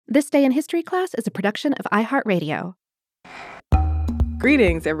This Day in History class is a production of iHeartRadio.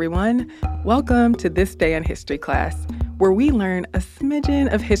 Greetings, everyone. Welcome to This Day in History class, where we learn a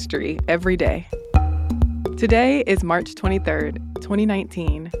smidgen of history every day. Today is March 23rd,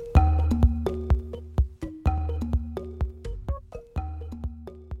 2019.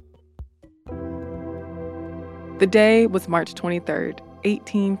 The day was March 23rd,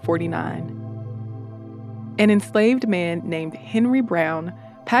 1849. An enslaved man named Henry Brown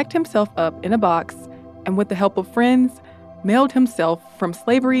packed himself up in a box and, with the help of friends, mailed himself from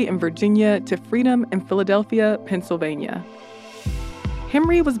slavery in Virginia to freedom in Philadelphia, Pennsylvania.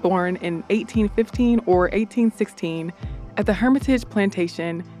 Henry was born in 1815 or 1816 at the Hermitage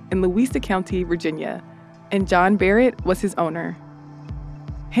Plantation in Louisa County, Virginia, and John Barrett was his owner.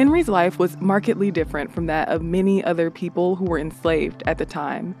 Henry's life was markedly different from that of many other people who were enslaved at the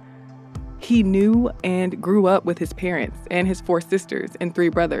time. He knew and grew up with his parents and his 4 sisters and 3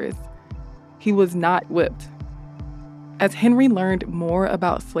 brothers. He was not whipped. As Henry learned more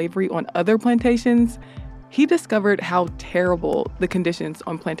about slavery on other plantations, he discovered how terrible the conditions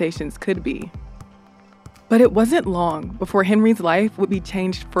on plantations could be. But it wasn't long before Henry's life would be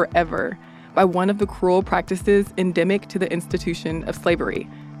changed forever by one of the cruel practices endemic to the institution of slavery,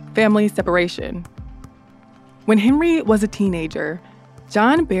 family separation. When Henry was a teenager,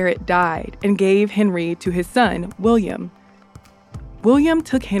 John Barrett died and gave Henry to his son, William. William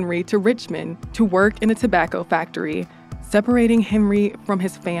took Henry to Richmond to work in a tobacco factory, separating Henry from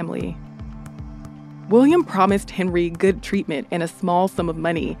his family. William promised Henry good treatment and a small sum of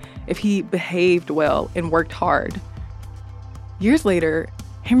money if he behaved well and worked hard. Years later,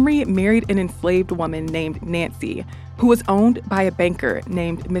 Henry married an enslaved woman named Nancy, who was owned by a banker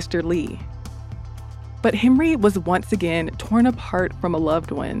named Mr. Lee. But Henry was once again torn apart from a loved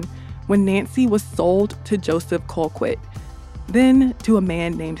one when Nancy was sold to Joseph Colquitt, then to a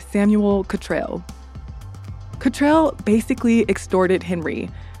man named Samuel Cottrell. Cottrell basically extorted Henry,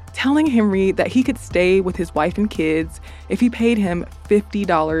 telling Henry that he could stay with his wife and kids if he paid him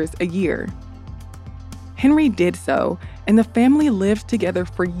 $50 a year. Henry did so, and the family lived together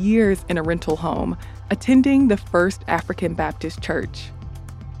for years in a rental home, attending the First African Baptist Church.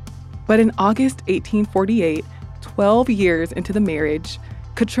 But in August 1848, 12 years into the marriage,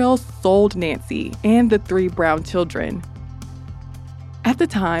 Cottrell sold Nancy and the 3 Brown children. At the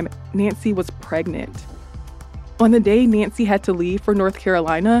time, Nancy was pregnant. On the day Nancy had to leave for North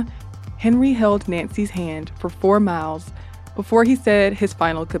Carolina, Henry held Nancy's hand for 4 miles before he said his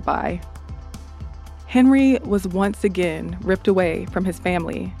final goodbye. Henry was once again ripped away from his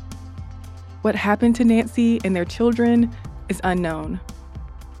family. What happened to Nancy and their children is unknown.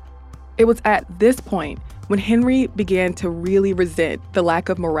 It was at this point when Henry began to really resent the lack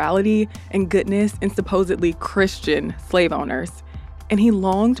of morality and goodness in supposedly Christian slave owners, and he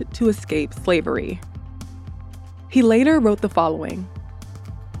longed to escape slavery. He later wrote the following: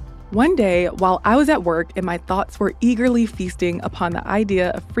 "One day, while I was at work and my thoughts were eagerly feasting upon the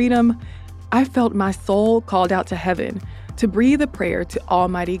idea of freedom, I felt my soul called out to heaven to breathe a prayer to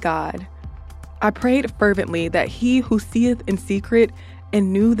Almighty God. I prayed fervently that He who seeth in secret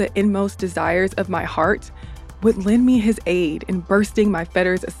and knew the inmost desires of my heart would lend me His aid in bursting my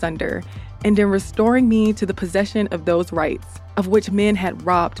fetters asunder and in restoring me to the possession of those rights of which men had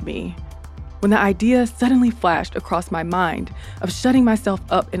robbed me, when the idea suddenly flashed across my mind of shutting myself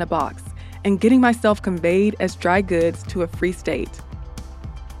up in a box and getting myself conveyed as dry goods to a free state."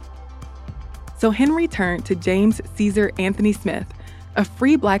 So Henry turned to James Caesar Anthony Smith, a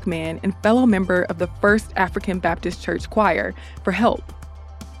free Black man and fellow member of the First African Baptist Church Choir, for help.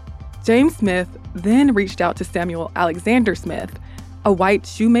 James Smith then reached out to Samuel Alexander Smith, a white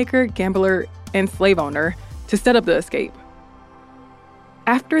shoemaker, gambler, and slave owner, to set up the escape.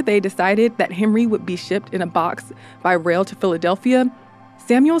 After they decided that Henry would be shipped in a box by rail to Philadelphia,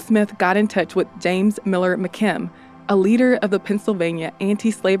 Samuel Smith got in touch with James Miller McKim, a leader of the Pennsylvania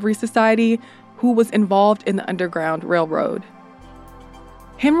Anti-Slavery Society who was involved in the Underground Railroad.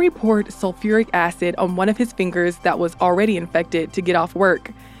 Henry poured sulfuric acid on one of his fingers that was already infected to get off work,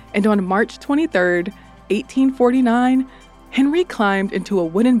 and on March 23, 1849, Henry climbed into a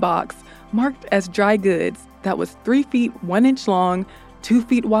wooden box marked as dry goods that was 3 feet 1 inch long, 2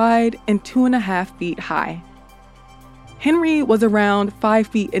 feet wide, and 2.5 feet high. Henry was around 5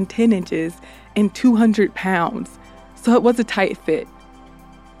 feet and 10 inches and 200 pounds, so it was a tight fit.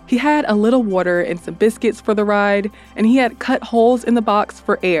 He had a little water and some biscuits for the ride, and he had cut holes in the box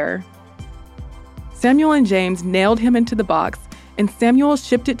for air. Samuel and James nailed him into the box, and Samuel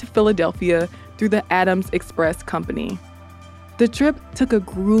shipped it to Philadelphia through the Adams Express Company. The trip took a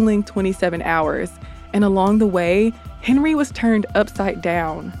grueling 27 hours, and along the way, Henry was turned upside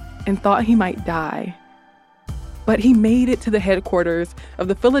down and thought he might die. But he made it to the headquarters of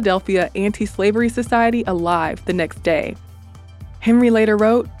the Philadelphia Anti-Slavery Society alive the next day. Henry later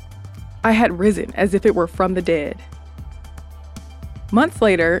wrote, "I had risen as if it were from the dead." Months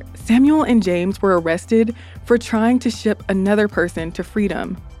later, Samuel and James were arrested for trying to ship another person to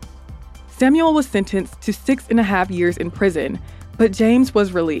freedom. Samuel was sentenced to 6.5 years in prison, but James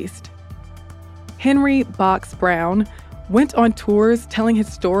was released. Henry Box Brown went on tours telling his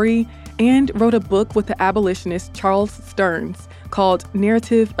story and wrote a book with the abolitionist Charles Stearns called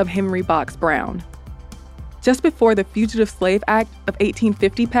Narrative of Henry Box Brown. Just before the Fugitive Slave Act of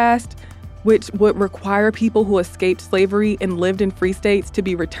 1850 passed, which would require people who escaped slavery and lived in free states to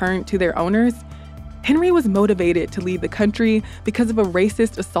be returned to their owners, Henry was motivated to leave the country because of a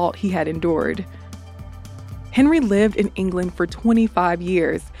racist assault he had endured. Henry lived in England for 25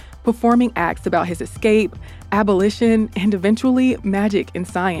 years, performing acts about his escape, abolition, and eventually magic and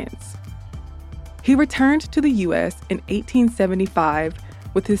science. He returned to the U.S. in 1875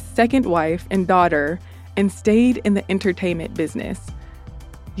 with his second wife and daughter and stayed in the entertainment business.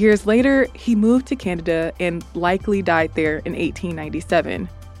 Years later, he moved to Canada and likely died there in 1897.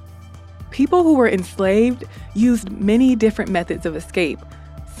 People who were enslaved used many different methods of escape,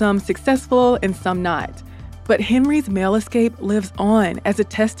 some successful and some not. But Henry's male escape lives on as a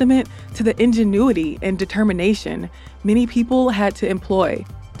testament to the ingenuity and determination many people had to employ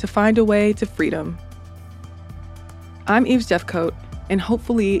to find a way to freedom. I'm Eve Jeffcoat, and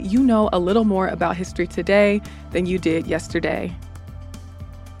hopefully you know a little more about history today than you did yesterday.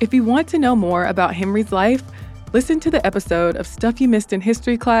 If you want to know more about Henry's life, listen to the episode of Stuff You Missed in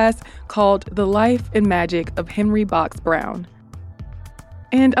History Class called The Life and Magic of Henry Box Brown.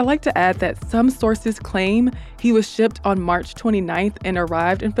 And I'd like to add that some sources claim he was shipped on March 29th and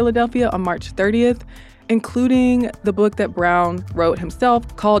arrived in Philadelphia on March 30th, including the book that Brown wrote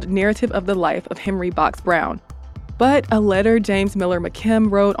himself called Narrative of the Life of Henry Box Brown. But a letter James Miller McKim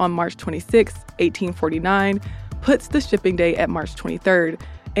wrote on March 26, 1849, puts the shipping date at March 23rd,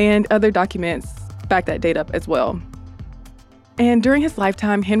 and other documents back that date up as well. And during his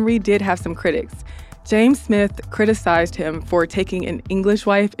lifetime, Henry did have some critics. James Smith criticized him for taking an English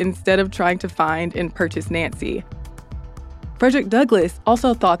wife instead of trying to find and purchase Nancy. Frederick Douglass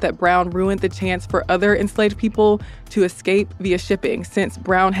also thought that Brown ruined the chance for other enslaved people to escape via shipping, since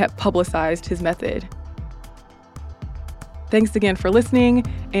Brown had publicized his method. Thanks again for listening,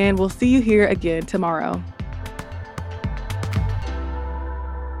 and we'll see you here again tomorrow.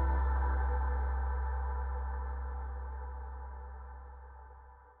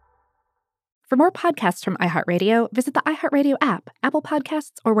 For more podcasts from iHeartRadio, visit the iHeartRadio app, Apple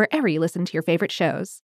Podcasts, or wherever you listen to your favorite shows.